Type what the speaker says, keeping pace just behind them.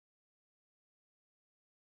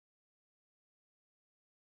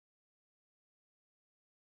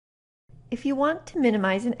If you want to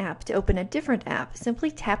minimize an app to open a different app, simply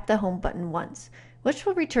tap the home button once, which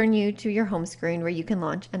will return you to your home screen where you can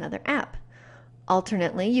launch another app.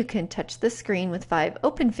 Alternately, you can touch the screen with 5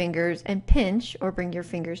 open fingers and pinch or bring your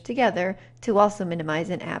fingers together to also minimize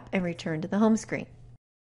an app and return to the home screen.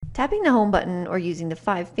 Tapping the home button or using the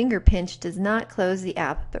 5-finger pinch does not close the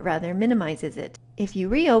app, but rather minimizes it. If you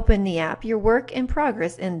reopen the app, your work in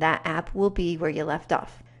progress in that app will be where you left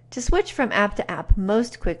off. To switch from app to app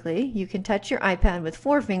most quickly, you can touch your iPad with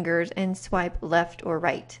 4 fingers and swipe left or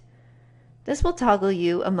right. This will toggle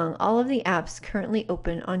you among all of the apps currently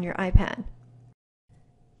open on your iPad.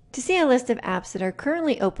 To see a list of apps that are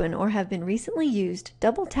currently open or have been recently used,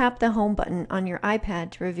 double tap the home button on your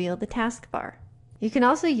iPad to reveal the taskbar. You can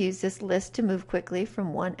also use this list to move quickly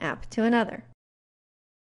from one app to another.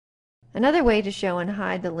 Another way to show and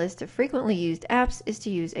hide the list of frequently used apps is to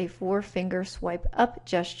use a 4-finger swipe up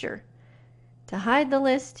gesture. To hide the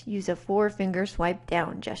list, use a 4-finger swipe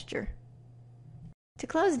down gesture. To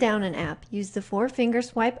close down an app, use the 4-finger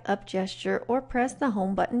swipe up gesture or press the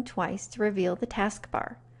home button twice to reveal the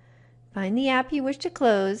taskbar. Find the app you wish to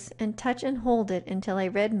close and touch and hold it until a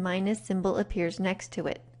red minus symbol appears next to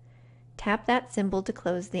it. Tap that symbol to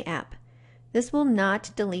close the app. This will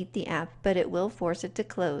not delete the app, but it will force it to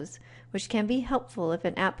close, which can be helpful if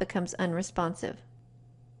an app becomes unresponsive.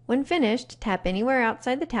 When finished, tap anywhere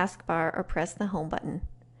outside the taskbar or press the home button.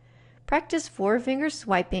 Practice 4-finger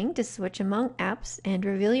swiping to switch among apps and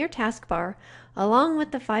reveal your taskbar, along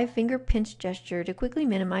with the 5-finger pinch gesture to quickly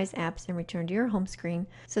minimize apps and return to your home screen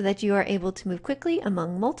so that you are able to move quickly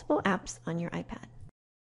among multiple apps on your iPad.